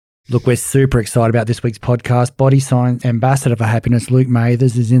Look, we're super excited about this week's podcast. Body Science Ambassador for Happiness, Luke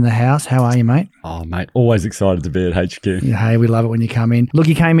Mathers, is in the house. How are you, mate? Oh, mate, always excited to be at HQ. Yeah, hey, we love it when you come in. Look,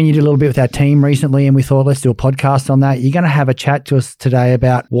 you came in, you did a little bit with our team recently, and we thought, let's do a podcast on that. You're going to have a chat to us today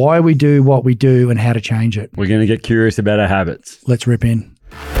about why we do what we do and how to change it. We're going to get curious about our habits. Let's rip in.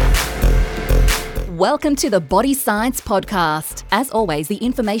 Welcome to the Body Science Podcast. As always, the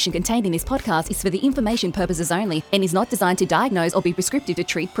information contained in this podcast is for the information purposes only and is not designed to diagnose or be prescriptive to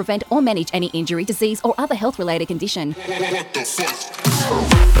treat, prevent, or manage any injury, disease, or other health-related condition.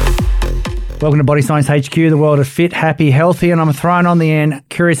 Welcome to Body Science HQ, the world of fit, happy, healthy, and I'm throwing on the end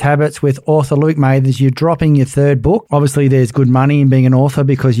Curious Habits with author Luke Mathers. You're dropping your third book. Obviously, there's good money in being an author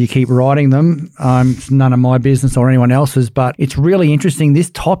because you keep writing them. It's none of my business or anyone else's, but it's really interesting. This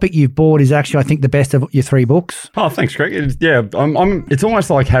topic you've bought is actually, I think, the best of your three books. Oh, thanks, Greg. It's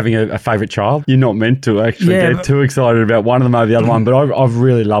almost like having a favourite child. You're not meant to actually get too excited about one of them over the other one, but I've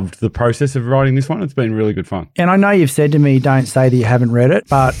really loved the process of writing this one. It's been really good fun. And I know you've said to me, don't say that you haven't read it,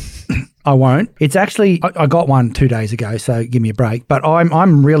 but I won't. It's actually, I got one 2 days ago, so give me a break. But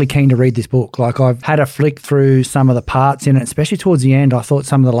I'm really keen to read this book. Like, I've had a flick through some of the parts in it, especially towards the end. I thought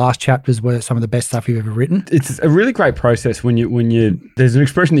some of the last chapters were some of the best stuff you've ever written. It's a really great process when you there's an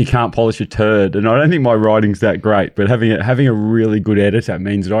expression that you can't polish a turd, and I don't think my writing's that great, but having a really good editor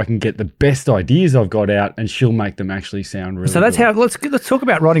means that I can get the best ideas I've got out, and she'll make them actually sound really. So that's good. how. Let's talk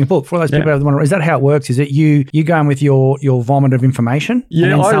about writing a book for those people out there. Is that how it works? Is it you going with your vomit of information,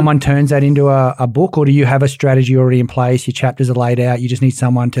 and then someone turns that into a book, or do you have a strategy already in place? Your chapters are laid out. You just need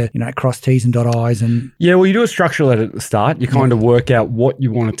someone to cross T's and dot I's and. Yeah, well, you do a structural edit at the start. You kind of work out what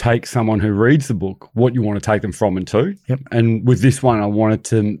you want to take someone who reads the book, what you want to take them from and to. Yep. And with this one, I wanted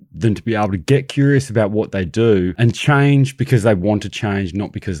them to be able to get curious about what they do and change because they want to change,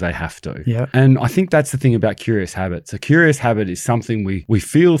 not because they have to. Yeah. And I think that's the thing about curious habits. A curious habit is something we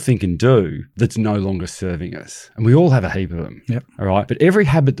feel, think, and do that's no longer serving us. And we all have a heap of them. Yep. All right. But every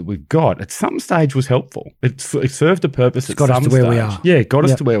habit that we've got at some stage was helpful. It served a purpose. It's got us to where we are. Yeah, it got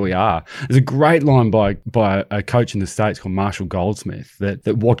us to where we are. There's a great line by a coach in the States called Marshall Goldsmith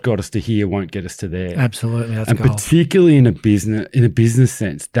that what got us to here won't get us to there. Absolutely, that's gold. And particularly in a business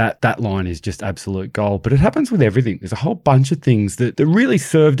sense, that line is just absolute gold. But it happens with everything. There's a whole bunch of things that really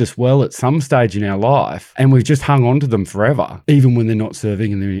served us well at some stage in our life, and we've just hung on to them forever, even when they're not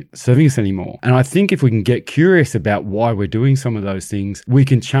serving us anymore. And I think if we can get curious about why we're doing some of those things, we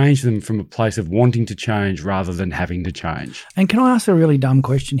can change them from a place of wanting to change rather than having to change. And can I ask a really dumb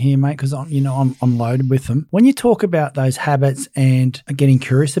question here, mate? Because I'm loaded with them. When you talk about those habits and getting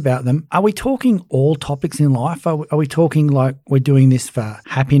curious about them, are we talking all topics in life? Are we talking like we're doing this for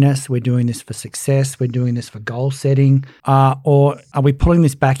happiness, we're doing this for success, we're doing this for goal setting, or are we pulling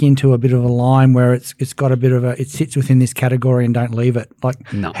this back into a bit of a line where it's got a bit of it sits within this category and don't leave it?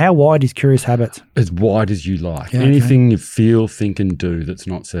 Like, no. How wide is curious habits? As wide as you like. Yeah, anything you feel, think, and do that's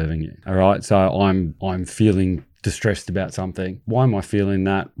not serving you. All right. So I'm feeling distressed about something. Why am I feeling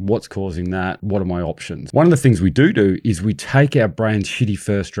that? What's causing that? What are my options? One of the things we do is we take our brain's shitty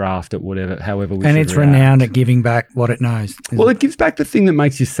first draft at however we. And it's renowned at giving back what it knows. Well, it gives back the thing that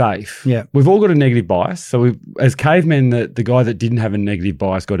makes you safe. Yeah. We've all got a negative bias. So as cavemen, the guy that didn't have a negative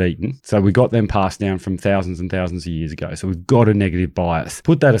bias got eaten. So we got them passed down from thousands and thousands of years ago. So we've got a negative bias.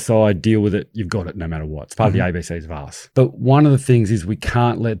 Put that aside, deal with it. You've got it no matter what. It's part of the ABCs of us. But one of the things is we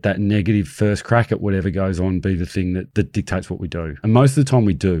can't let that negative first crack at whatever goes on be the thing that dictates what we do. And most of the time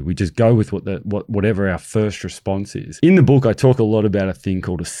we do. We just go with whatever our first response is. In the book, I talk a lot about a thing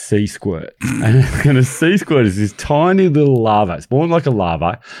called a sea squirt. And a sea squirt is this tiny little larva. It's born like a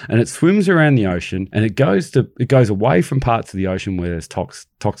larva, and it swims around the ocean, and it goes away from parts of the ocean where there's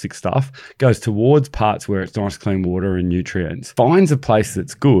toxic stuff, goes towards parts where it's nice clean water and nutrients, finds a place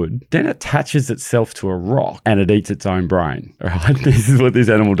that's good, then attaches itself to a rock and it eats its own brain. All right? This is what this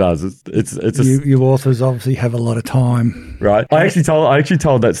animal does. You authors obviously have a lot of time. Right. I actually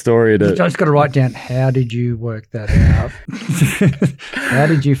told that story. I just got to write down, how did you work that out? How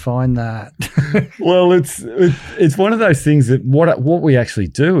did you find that? Well, it's one of those things that what we actually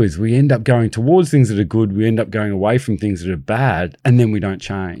do is we end up going towards things that are good, we end up going away from things that are bad, and then we don't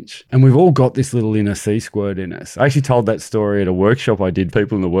change. And we've all got this little inner sea squirt in us. I actually told that story at a workshop I did.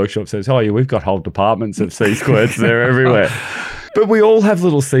 People in the workshop says, oh yeah, we've got whole departments of sea squirts. They're everywhere. But we all have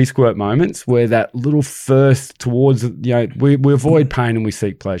little C-squirt moments where that little first towards, we avoid pain and we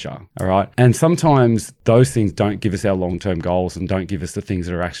seek pleasure, all right? And sometimes those things don't give us our long-term goals and don't give us the things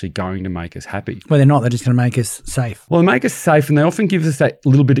that are actually going to make us happy. Well, they're not. They're just going to make us safe. Well, they make us safe and they often give us that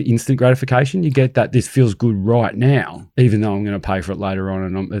little bit of instant gratification. You get that this feels good right now, even though I'm going to pay for it later on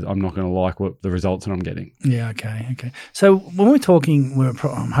and I'm not going to like what the results that I'm getting. Yeah, okay. So when we're talking,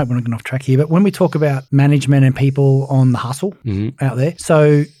 I'm hoping we're not getting off track here, but when we talk about management and people on the hustle out there,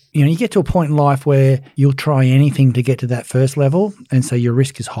 so you get to a point in life where you'll try anything to get to that first level, and so your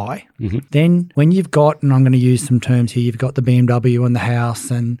risk is high. Then when you've got, and I'm going to use some terms here, you've got the BMW and the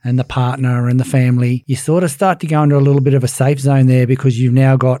house and the partner and the family, you sort of start to go into a little bit of a safe zone there because you've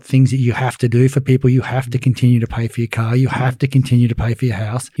now got things that you have to do for people. You have to continue to pay for your car. You have to continue to pay for your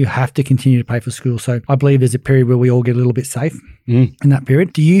house. You have to continue to pay for school. So I believe there's a period where we all get a little bit safe in that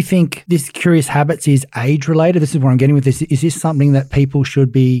period. Do you think this Curious Habits is age related? This is where I'm getting with this. Is this something that people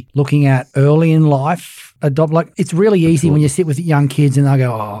should be looking at early in life? Adopt, like, it's really easy when you sit with young kids and they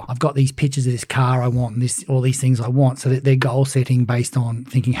go, oh, I've got these pictures of this car I want and all these things I want. So that they're goal setting based on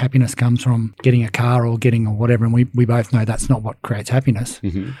thinking happiness comes from getting a car or getting or whatever. And we both know that's not what creates happiness.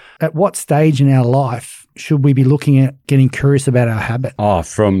 At what stage in our life should we be looking at getting curious about our habit? Oh,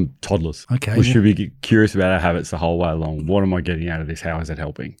 from toddlers. Okay. We should be curious about our habits the whole way along. What am I getting out of this? How is it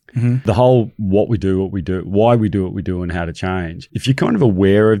helping? The whole what we do, why we do what we do, and how to change. If you're kind of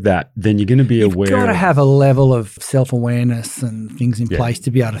aware of that, then you're going to be aware. You've got to have a level of self-awareness and things in place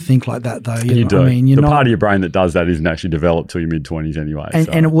to be able to think like that, though. You do. I mean, the part of your brain that does that isn't actually developed till your mid-20s anyway.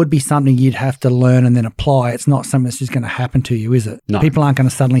 And it would be something you'd have to learn and then apply. It's not something that's just going to happen to you, is it? No. People aren't going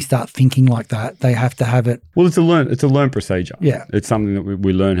to suddenly start thinking like that. They have to have it. Well, it's a learned procedure. Yeah. It's something that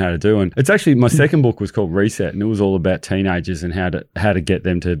we learn how to do. And it's actually, my second book was called Reset, and it was all about teenagers and how to get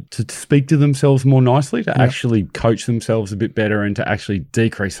them to speak to themselves more nicely, to actually coach themselves a bit better and to actually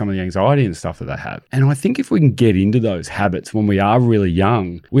decrease some of the anxiety and stuff that they have. And I think if we can get into those habits when we are really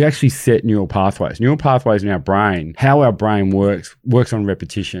young, we actually set neural pathways. Neural pathways in our brain, how our brain works on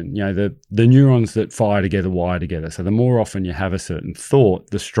repetition. The neurons that fire together wire together. So the more often you have a certain thought,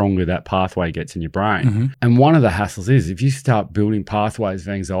 the stronger that pathway gets in your brain. And one of the hassles is if you start building pathways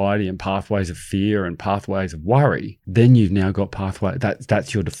of anxiety and pathways of fear and pathways of worry, then you've now got pathway.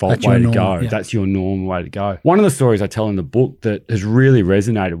 That's your default way to go. Yeah. That's your normal way to go. One of the stories I tell in the book that has really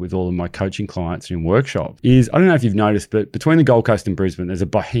resonated with all of my coaching clients in workshop is, I don't know if you've noticed, but between the Gold Coast and Brisbane, there's a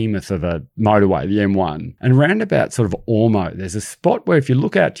behemoth of a motorway, the M1. And round about sort of Ormo, there's a spot where if you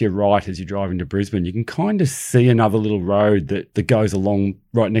look out to your right as you're driving to Brisbane, you can kind of see another little road that goes along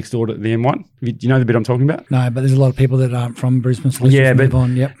right next door to the M1. Do you know the bit I'm talking about? No, but there's a lot of people that aren't from Brisbane, so let's just move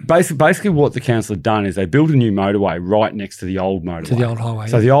on. Yep. Basically what the council had done is they built a new motorway right next to the old motorway. To the old highway.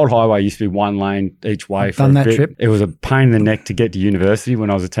 So the old highway used to be one lane each way. I've done that trip. It was a pain in the neck to get to university when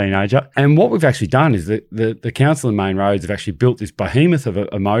I was a teenager. And what we've actually done is that the council and Main Roads have actually built this behemoth of a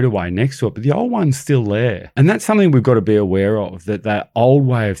motorway next to it, but the old one's still there. And that's something we've got to be aware of, that old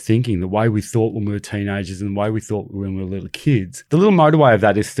way of thinking, the way we thought when we were teenagers and the way we thought when we were little kids, the little motorway of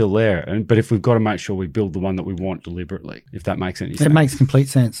that is still there. But if we've got to make sure we build the one that we want deliberately, if that makes any sense. It makes complete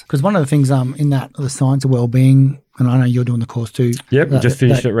sense. Because one of the things in that, the Science of Wellbeing, and I know you're doing the course too. Yep, just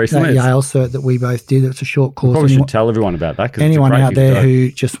finished it recently. That Yale cert that we both did. It's a short course. Probably should tell everyone about that. Anyone out there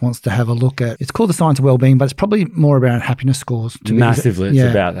who just wants to have a look at, it's called the Science of Wellbeing, but it's probably more about happiness scores. Massively,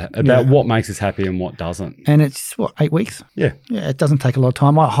 it's about that, about what makes us happy and what doesn't. And it's 8 weeks? Yeah. Yeah, it doesn't take a lot of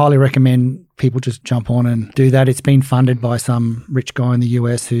time. I highly recommend people just jump on and do that. It's been funded by some rich guy in the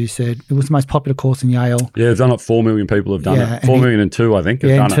US who said it was the most popular course in Yale. Yeah, it's done it. 4 million people have done it. 4 million and 2, I think.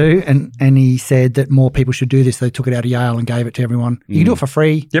 Yeah, and 2. And he said that more people should do this. They took it out of Yale and gave it to everyone. You can do it for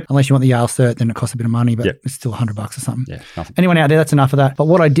free. Yep. Unless you want the Yale cert, then it costs a bit of money, but it's still $100 or something. Yeah, nothing. Anyone out there, that's enough of that. But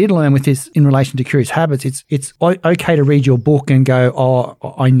what I did learn with this in relation to Curious Habits, it's okay to read your book and go,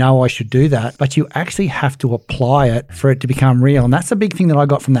 oh, I know I should do that, but you actually have to apply it for it to become real. And that's the big thing that I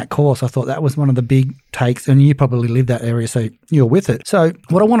got from that course. I thought that was one of the big takes, and you probably live that area, so you're with it. So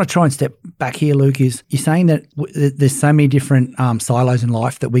what I want to try and step back here, Luke, is you're saying that there's so many different silos in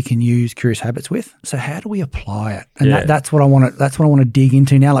life that we can use Curious Habits with. So how do we apply it? And that's what I want to dig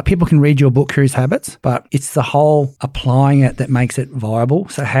into now. Like, people can read your book, Curious Habits, but it's the whole applying it that makes it viable.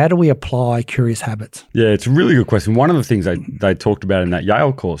 So how do we apply Curious Habits? Yeah, it's a really good question. One of the things they talked about in that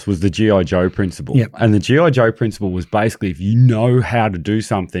Yale course was the G.I. Joe principle. Yep. And the G.I. Joe principle was basically, if you know how to do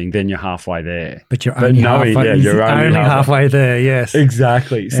something, then you're halfway there. But you're only halfway there, yes.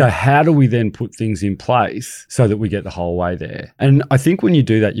 Exactly. So how do we then put things in place so that we get the whole way there. And I think when you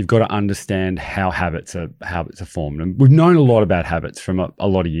do that, you've got to understand how habits are formed. And we've known a lot about habits from a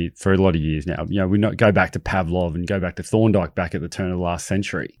lot of years now. We go back to Pavlov and go back to Thorndike back at the turn of the last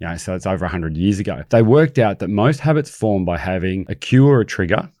century. So it's over 100 years ago. They worked out that most habits form by having a cue or a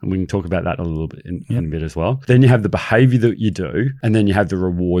trigger, and we can talk about that a little bit in a bit as well. Then you have the behavior that you do, and then you have the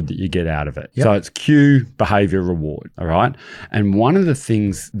reward that you get out of it. So it's cue, behavior, reward. All right. And one of the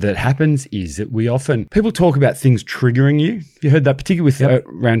things that happens is that people talk about things triggering you. You heard that, particularly with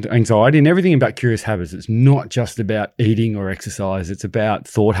around anxiety and everything about curious habits. It's not just about eating or exercise. It's about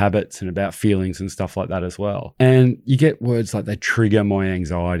thought habits and about feelings and stuff like that as well. And you get words like they trigger my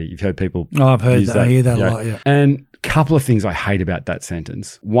anxiety. You've heard people. Oh, I've heard that. I hear that a lot. Yeah. And couple of things I hate about that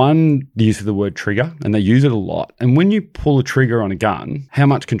sentence. One, the use of the word trigger, and they use it a lot. And when you pull a trigger on a gun, how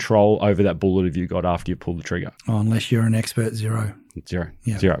much control over that bullet have you got after you pull the trigger? Oh, unless you're an expert, zero.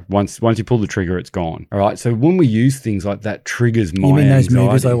 Zero. Once you pull the trigger, it's gone. All right. So when we use things like that, triggers my anxiety. You mean those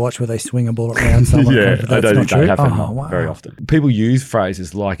movies I watch where they swing a bullet around someone? I don't think they happen wow. very often. People use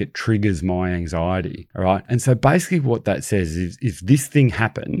phrases like it triggers my anxiety. All right. And so basically what that says is if this thing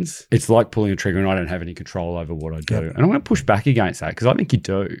happens, it's like pulling a trigger and I don't have any control over what I do. And I'm going to push back against that because I think you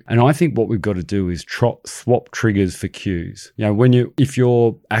do. And I think what we've got to do is swap triggers for cues. If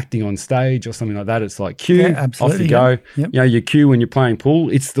you're acting on stage or something like that, it's like cue, off you go. Yep. Your cue when you're playing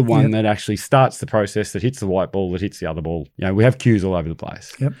pool, it's the one that actually starts the process, that hits the white ball, that hits the other ball. We have cues all over the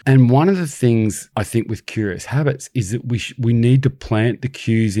place. Yep. And one of the things I think with curious habits is that we need to plant the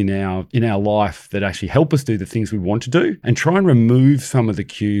cues in our life that actually help us do the things we want to do and try and remove some of the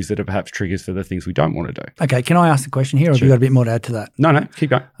cues that are perhaps triggers for the things we don't want to do. Okay, can I ask a question here or have you got a bit more to add to that? No,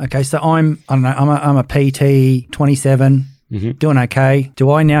 keep going. Okay, so I'm a PT, 27, doing okay.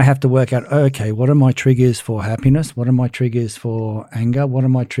 Do I now have to work out, what are my triggers for happiness? What are my triggers for anger? What are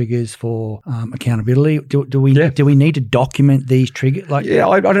my triggers for accountability? Do we need to document these triggers? I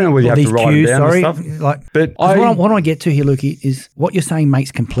don't know whether you have to write them down and stuff. But what I get to here, Lukey, is what you're saying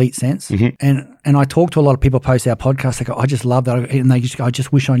makes complete sense. And I talk to a lot of people post our podcast. They go, I just love that. And they just go, I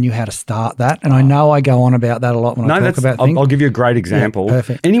just wish I knew how to start that. And I know I go on about that a lot when I talk about things. I'll give you a great example. Yeah,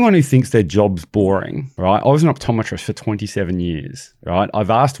 perfect. Anyone who thinks their job's boring, right? I was an optometrist for 27 years, right?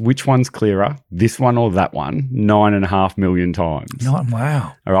 I've asked which one's clearer, this one or that one, 9.5 million times.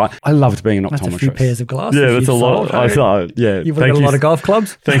 Wow. All right. I loved being an optometrist. That's a few pairs of glasses. Yeah, that's a lot. You've got a lot of golf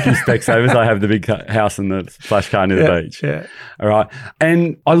clubs. Thank you, Specsavers. I have the big house and the splash car near the beach. Yeah. All right.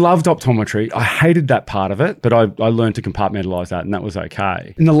 And I loved optometry. I hated that part of it, but I learned to compartmentalize that, and that was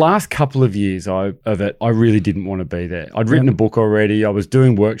okay. In the last couple of years I really didn't want to be there. I'd written a book already. I was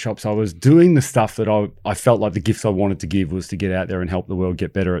doing workshops. I was doing the stuff that I felt like the gifts I wanted to give was to get out there and help the world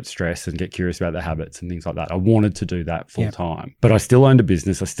get better at stress and get curious about their habits and things like that. I wanted to do that full time, but I still owned a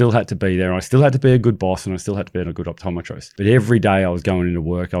business. I still had to be there. I still had to be a good boss, and I still had to be a good optometrist. But every day I was going into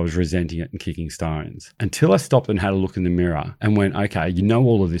work, I was resenting it and kicking stones until I stopped and had a look in the mirror and went, okay,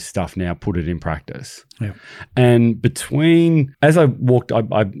 all of this stuff now, put it in practice. Yeah. And as I walked,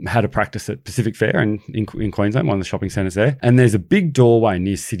 I had a practice at Pacific Fair in Queensland, one of the shopping centres there. And there's a big doorway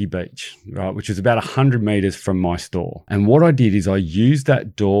near City Beach, right, which is about 100 metres from my store. And what I did is I used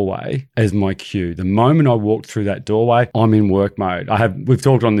that doorway as my cue. The moment I walked through that doorway, I'm in work mode. We've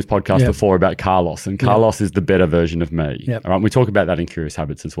talked on this podcast before about Carlos, and Carlos is the better version of me. Yep. All right. We talk about that in Curious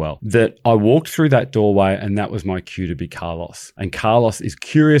Habits as well. That I walked through that doorway, and that was my cue to be Carlos. And Carlos is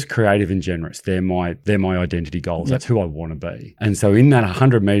curious, creative, and generous. They're my identity goals. That's who I want to be. And so in that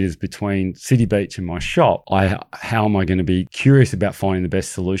 100 meters between City Beach and my shop, how am I going to be curious about finding the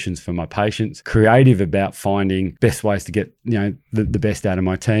best solutions for my patients, creative about finding best ways to get, the best out of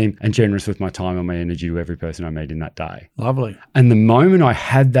my team, and generous with my time and my energy to every person I meet in that day. Lovely. And the moment I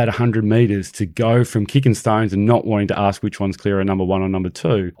had that 100 meters to go from kicking stones and not wanting to ask which one's clearer, number one or number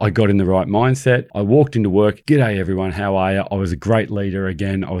two, I got in the right mindset. I walked into work. G'day everyone. How are you? I was a great leader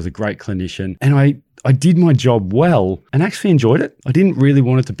again. I was a great clinician, and I did my job well and actually enjoyed it. I didn't really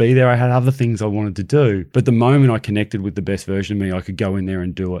want it to be there. I had other things I wanted to do. But the moment I connected with the best version of me, I could go in there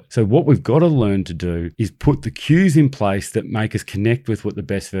and do it. So what we've got to learn to do is put the cues in place that make us connect with what the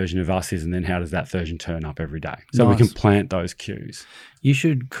best version of us is, and then how does that version turn up every day? So we can plant those cues. You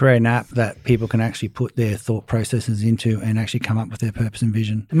should create an app that people can actually put their thought processes into and actually come up with their purpose and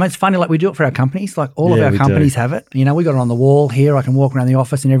vision. And it's funny, like we do it for our companies. Like all of our companies have it. We got it on the wall here. I can walk around the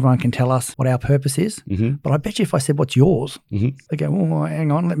office and everyone can tell us what our purpose is. Mm-hmm. But I bet you if I said, what's yours? Mm-hmm. They go, well,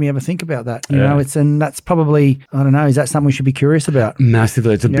 hang on, let me have a think about that. And that's probably, I don't know, is that something we should be curious about?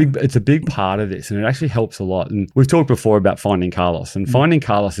 Massively. It's a big part of this, and it actually helps a lot. And we've talked before about finding Carlos, and finding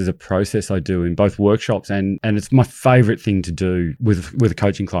Carlos is a process I do in both workshops, and it's my favorite thing to do with with a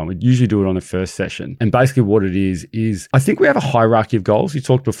coaching client. We usually do it on the first session. And basically what it is I think we have a hierarchy of goals. You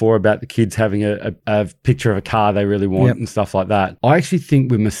talked before about the kids having a picture of a car they really want and stuff like that. I actually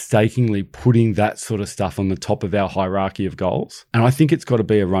think we're mistakenly putting that sort of stuff on the top of our hierarchy of goals. And I think it's got to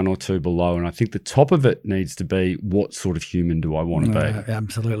be a run or two below. And I think the top of it needs to be, what sort of human do I want to be?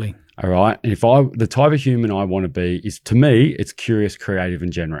 Absolutely. All right. And the type of human I want to be is, to me, it's curious, creative,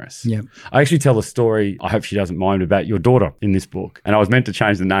 and generous. Yeah. I actually tell a story, I hope she doesn't mind, about your daughter in this book. And I was meant to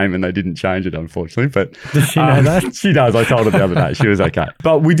change the name and they didn't change it, unfortunately. But does she know that? She does. I told her the other day. She was okay.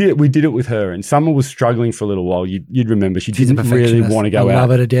 But we did it with her. And Summer was struggling for a little while. You'd remember she didn't really want to go out. I love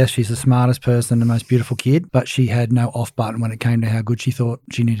her to death. She's the smartest person, the most beautiful kid, but she had no off button when it came to how good she thought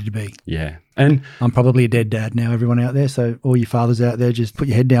she needed to be. Yeah. And I'm probably a dead dad now, everyone out there. So all you fathers out there, just put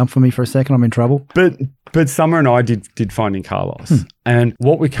your head down for me for a second. I'm in trouble. But Summer and I did Finding Carlos. And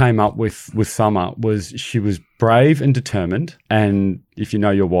what we came up with Summer was she was brave and determined. And if you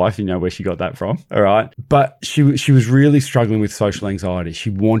know your wife, you know where she got that from. All right. But she was really struggling with social anxiety. She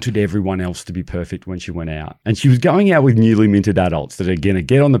wanted everyone else to be perfect when she went out. And she was going out with newly minted adults that are going to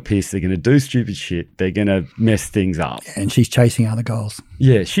get on the piss. They're going to do stupid shit. They're going to mess things up. And she's chasing other goals.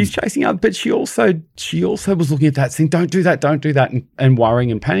 Yeah, she's chasing up, but she also was looking at that saying, don't do that, and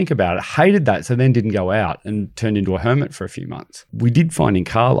worrying and panic about it. Hated that, so then didn't go out and turned into a hermit for a few months. We did Finding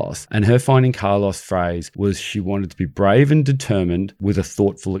Carlos, and her Finding Carlos phrase was she wanted to be brave and determined with a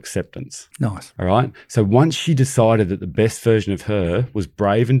thoughtful acceptance. Nice. All right? So once she decided that the best version of her was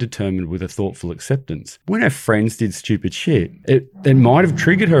brave and determined with a thoughtful acceptance, when her friends did stupid shit, it might have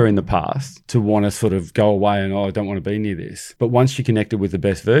triggered her in the past to want to sort of go away and, I don't want to be near this. But once she connected with the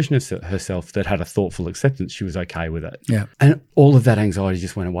best version of herself that had a thoughtful acceptance, she was okay with it. Yeah. And all of that anxiety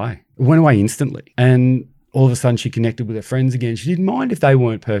just went away. It went away instantly. And all of a sudden she connected with her friends again. She didn't mind if they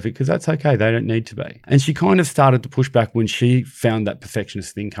weren't perfect because that's okay. They don't need to be. And she kind of started to push back when she found that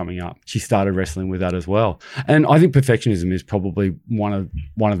perfectionist thing coming up. She started wrestling with that as well. And I think perfectionism is probably one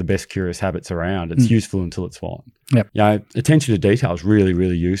of the best curious habits around. It's useful until it's not. Yep. Attention to detail is really,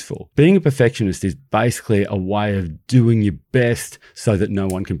 really useful. Being a perfectionist is basically a way of doing your best so that no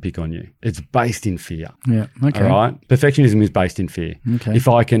one can pick on you. It's based in fear. Yeah. Okay. All right. Perfectionism is based in fear. Okay. If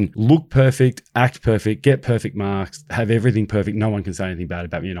I can look perfect, act perfect, get perfect marks, have everything perfect, no one can say anything bad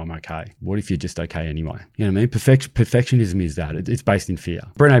about me and I'm okay. What if you're just okay anyway? You know what I mean? Perfectionism is that. It's based in fear.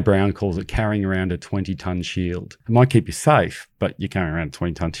 Brené Brown calls it carrying around a 20-ton shield. It might keep you safe, but you're carrying around a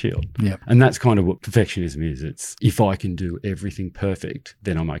 20-ton shield. Yeah. And that's kind of what perfectionism is. It's, if I can do everything perfect,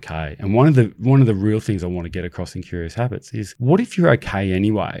 then I'm okay. And one of the real things I want to get across in Curious Habits is, what if you're okay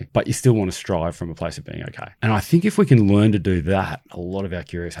anyway, but you still want to strive from a place of being okay? And I think if we can learn to do that, a lot of our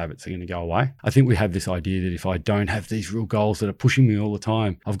curious habits are going to go away. I think we have this idea that if I don't have these real goals that are pushing me all the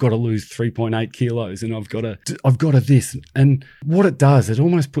time, I've got to lose 3.8 kilos and I've got to this. And what it does, it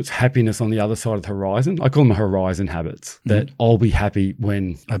almost puts happiness on the other side of the horizon. I call them horizon habits, that I'll be happy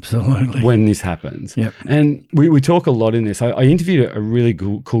when this happens. Yep. And we talk a lot in this. I interviewed a really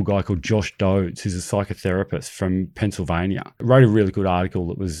cool guy called Josh Dodds, who's a psychotherapist from Pennsylvania. Wrote a really good article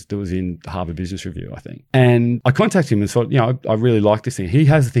that was in Harvard Business Review, I think. And I contacted him and thought, I really like this thing. He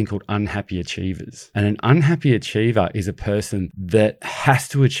has a thing called unhappy achievers. And an unhappy achiever is a person that has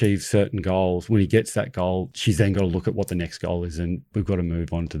to achieve certain goals. When he gets that goal, she's then got to look at what the next goal is, and we've got to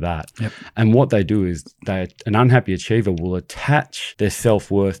move on to that. Yep. And what they do is an unhappy achiever will attach their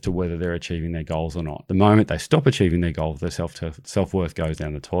self-worth to whether they're achieving their goals or not. The moment they stop achieving their goals, their self-worth goes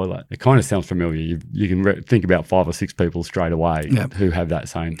down the toilet. It kind of sounds familiar. You can think about 5 or 6 people straight away who have that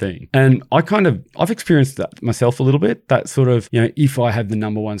same thing. And I've experienced that myself a little bit, that sort of, if I have the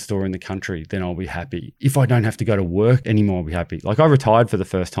number 1 store in the country, then I'll be happy. If I don't have to go to work anymore, I'll be happy. Like, I retired for the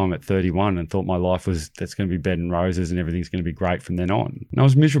first time at 31 and thought my life that's going to be bed and roses and everything's going to be great from then on. And I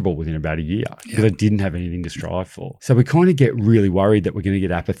was miserable within about a year because I didn't have anything to strive for. So we kind of get really worried that we're going to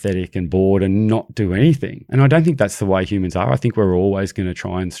get apathetic and bored and not do anything. And I don't think that's the way humans are. I think we're always going to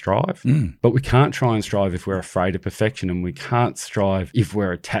try and strive, but we can't try and strive if we're afraid of perfection, and we can't strive if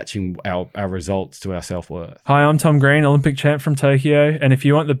we're attaching our results to our self-worth. Hi, I'm Tom Green, Olympic champ from Tokyo, and if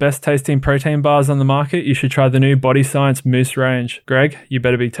you want the best tasting protein bars on the market, you should try the new Body Science Moose range. Greg, you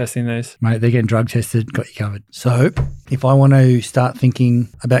better be testing these. Mate, they're getting drug tested, got you covered. So if I want to start thinking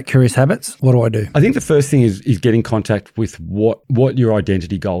about curious habits, what do I do? I think the first thing is get in contact with what your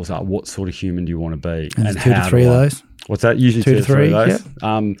identity goals are. What sort of human do you want to be? And 2 to 3 of those? What's that? Usually 2 to 3, of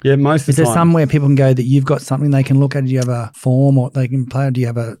those. Yeah, most of Is the there time. somewhere people can go that you've got something they can look at? Do you have a form or they can play? Or do you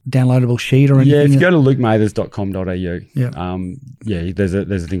have a downloadable sheet or anything? Yeah, if you go to lukemather.com.au, Yep. there's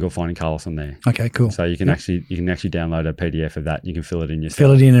a thing called Finding Carlos on there. Okay, cool. So you can actually download a PDF of that. You can fill it in yourself.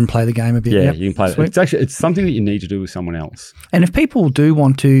 Fill it in and play the game a bit. Yeah, Yep. you can play Sweet. it. It's something that you need to do with someone else. And if people do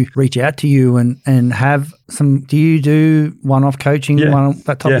want to reach out to you and have some, do you do one-off coaching, Yeah.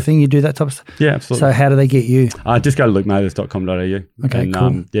 that type Yeah. of thing? You do that type of stuff? Yeah, absolutely. So how do they get you? Just go to lukemather.com.au. Okay, and,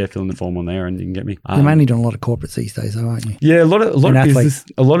 cool. fill in the form on there and you can get me. You're mainly doing a lot of corporates these days, though, aren't you? Yeah, a lot of athletes.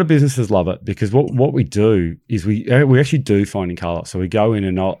 businesses love it because what we do is we actually do Finding Carlos. So we go in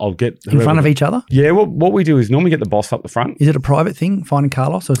and I'll get In front of each other? Yeah, what we do is normally get the boss up the front. Is it a private thing, finding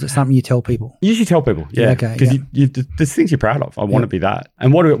Carlos, or is it something you tell people? You usually tell people, Yeah, okay, because there's things you're proud of. I want to be that.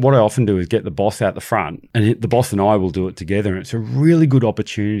 And what I often do is get the boss out the front, and the boss and I will do it together. And it's a really good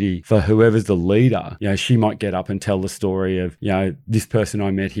opportunity for whoever's the leader. She might get up and tell the story of this person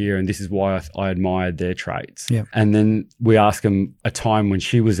I met here, and this is why I admired their traits. Yeah. And then we ask them a time when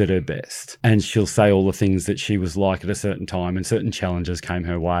she was at her best, and she'll say all the things that she was like at a certain time, and certain challenges came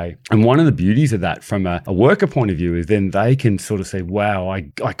her way. And one of the beauties of that, from a worker point of view, is then they can sort of say, "Wow, I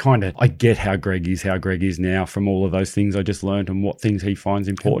get how Greg is now from all of those things I just learned and what things he finds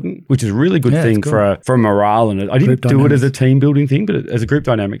important," which is a really good thing cool. for morale. And I didn't Group do it as dynamics. a team building thing, but as a group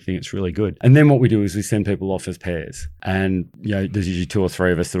dynamic thing, it's really good. And then what we do is we send people off as pairs, and there's usually 2 or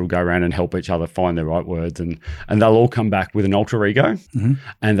 3 of us that will go around and help each other find the right words, and they'll all come back with an alter ego,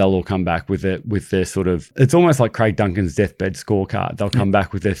 and they'll all come back with their sort of, it's almost like Craig Duncan's deathbed scorecard. They'll come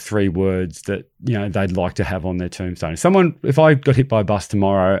back with their 3 words that they'd like to have on their tombstone. If I got hit by a bus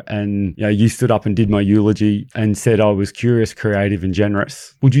tomorrow and you stood up and did my eulogy and said I was curious, creative, and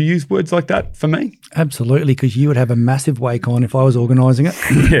generous, would you use words like that for me? Absolutely, because you would have a massive wake on if I was organising it.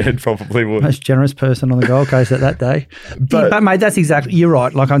 Yeah, it probably would. Most generous person on the Gold Coast at that day. But mate, that's exactly, you're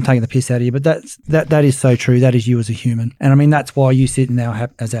right. Like, I'm taking the piss out of you, but that is so true. That is you as a human. And I mean, that's why you sit now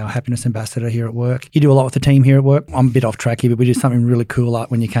as our happiness ambassador here at work. You do a lot with the team here at work. I'm a bit off track here, but we did something really cool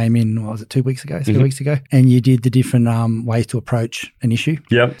up when you came in, what was it, 2 weeks ago, 3 weeks ago? And you did the different ways to approach an issue.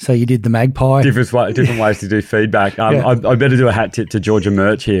 Yep. So you did the magpie. Different ways to do feedback. I better do a hat tip to Georgia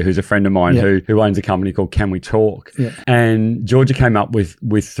Murch here, who's a friend of mine who owns a company called Can We Talk. Yeah. And Georgia came up with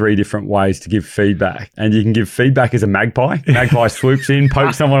 3 different ways to give feedback. And you can give feedback as a magpie. Magpie swoops in,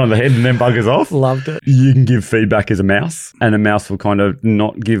 pokes someone on the head and then buggers off. Loved it. You can give feedback as a mouse, and a mouse will kind of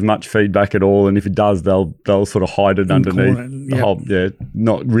not give much feedback at all. And if it does, they'll sort of hide it underneath the whole,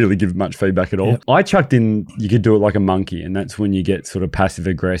 not really give much feedback at all. Yep. I chucked in, you could do it like a monkey, and that's when you get sort of passive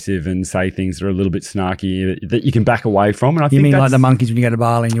aggressive and say things that are a little bit snarky that you can back away from. And I You think mean that's, like the monkeys when you go to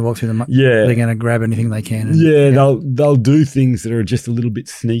Bali and you walk through them? Yeah. They're going to grab anything they can. They'll do things that are just a little bit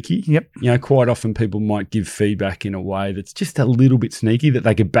sneaky. Yep. Quite often people might give feedback in a way that's just a little bit sneaky that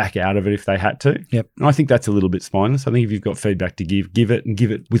they could back out of it if they had to. Yep. And I think that's a little bit spineless. I think if you've got feedback to give it, and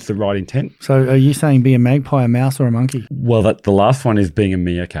give it with the right intent. So are you saying be a magpie, a mouse, or a monkey? Well, the last one is being a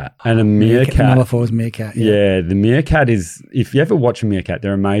meerkat. And a meerkat. Number 4 is meerkat. Yeah, the meerkat is, if you ever watch a meerkat,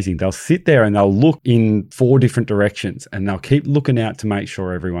 they're amazing. They'll sit there and they'll look in 4 different directions and they'll keep looking out to make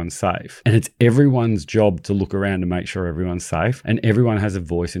sure everyone's safe. And it's everyone's job to look around to make sure everyone's safe, and everyone has a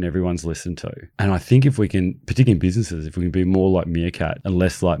voice and everyone's listened to. And I think if we can, particularly in businesses, if we can be more like meerkat and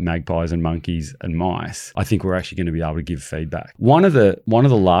less like magpies and monkeys and mice, I think we're actually going to be able to give feedback. One of the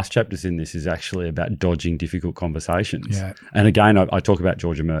last chapters in this is actually about dodging difficult conversations. Yeah. And again, I talk about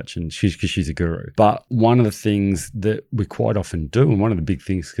Georgia Murch, and she's a guru. But one of the things that we quite often do, and one of the big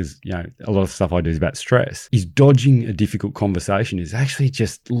things, because a lot of stuff I do is about stress, is dodging a difficult conversation is actually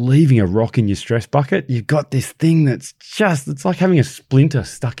just leaving a rock in your stress bucket. You've got this thing that's just, it's like having a splinter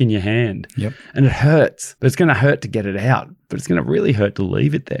stuck in your hand. Yep. And it hurts, but it's going to hurt to get it out, but it's going to really hurt to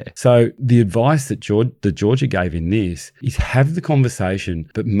leave it there. So the advice that Georgia gave in this is have the conversation,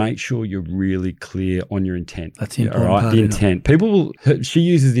 but make sure you're really clear on your intent. That's the important part, The isn't it? intent. People will, she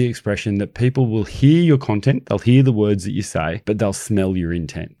uses the expression that people will hear your content, they'll hear the words that you say, but they'll smell your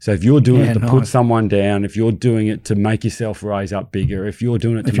intent. So if you're doing it to put someone down, if you're doing it to make yourself rise up bigger, if you're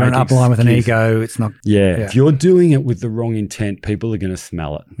doing it to If you're make an upline with an excuse- ego, it's not. yeah. If you're doing it with the wrong intent, people are going to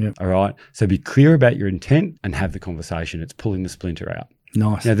smell it. Yep. All right. So be clear about your intent and have the conversation. It's pulling the splinter out.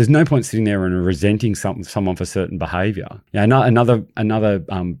 Nice. There's no point sitting there and resenting someone for certain behaviour. Another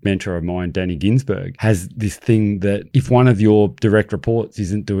mentor of mine, Danny Ginsberg, has this thing that if one of your direct reports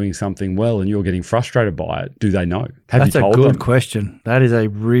isn't doing something well and you're getting frustrated by it, do they know? That's you told a good them? question. That is a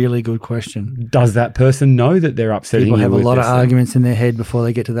really good question. Does that person know that they're upsetting People you? have a with lot of this thing? arguments in their head before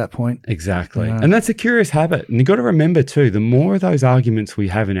they get to that point. Exactly. Yeah. And that's a curious habit. And you've got to remember too, the more of those arguments we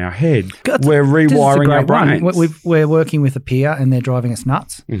have in our head, we're This is a rewiring our great one. brains. We're working with a peer and they're driving us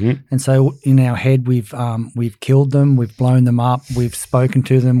nuts. Mm-hmm. And so in our head, we've killed them, we've blown them up, we've spoken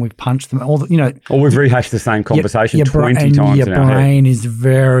to them, we've punched them. Or we've rehashed the same conversation 20 times Your in our head. brain is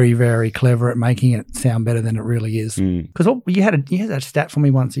very, very clever at making it sound better than it really is. Because you had that stat for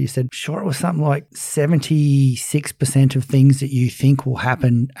me once. You said, sure, it was something like 76% of things that you think will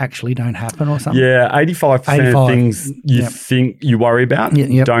happen actually don't happen or something. Yeah, 85% of things you think you worry about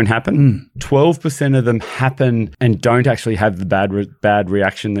don't happen. 12% of them happen and don't actually have the bad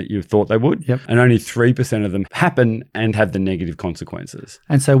reaction that you thought they would. Yep. And only 3% of them happen and have the negative consequences.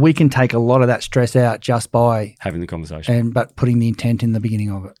 And so we can take a lot of that stress out just by having the conversation. but putting the intent in the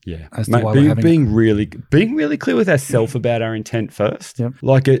beginning of it. Yeah. As to why we're having being really clear with ourselves about our intent first. Yep.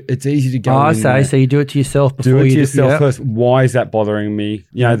 Like it's easy to go I in say, there. so you do it to yourself before Do it you to yourself yep. first. Why is that bothering me?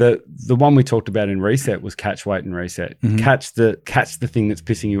 The one we talked about in reset was catch, wait, and reset. Mm-hmm. Catch the thing that's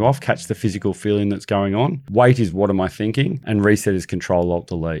pissing you off. Catch the physical feeling that's going on. Wait is what am I thinking? And reset is control, alt,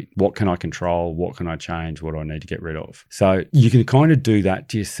 delete. What can I control? What can I change? What do I need to get rid of? So you can kind of do that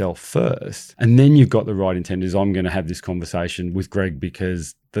to yourself first. And then you've got the right intent is I'm going to have this conversation with Greg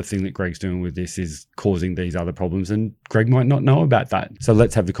because the thing that Greg's doing with this is causing these other problems and Greg might not know about that. So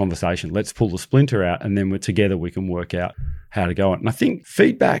let's have the conversation. Let's pull the splinter out and then together we can work out how to go on. And I think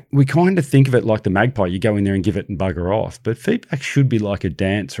feedback, we kind of think of it like the magpie. You go in there and give it and bugger off. But feedback should be like a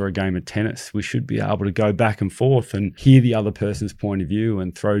dance or a game of tennis. We should be able to go back and forth and hear the other person's point of view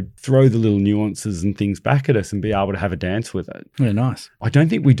and throw the little nuances and things back at us and be able to have a dance with it. Yeah, nice. I don't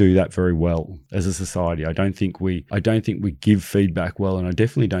think we do that very well as a society. I don't think we give feedback well, and I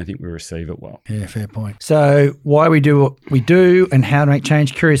definitely don't think we receive it well. Yeah, fair point. So why we do what we do and how to make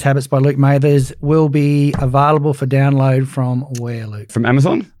change. Curious Habits by Luke Mathers will be available for download from where, Luke? From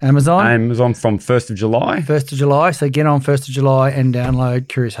Amazon. Amazon from 1st of July. 1st of July. So get on 1st of July and download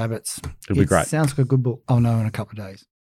Curious Habits. It'll be great. Sounds like a good book. I'll know in a couple of days.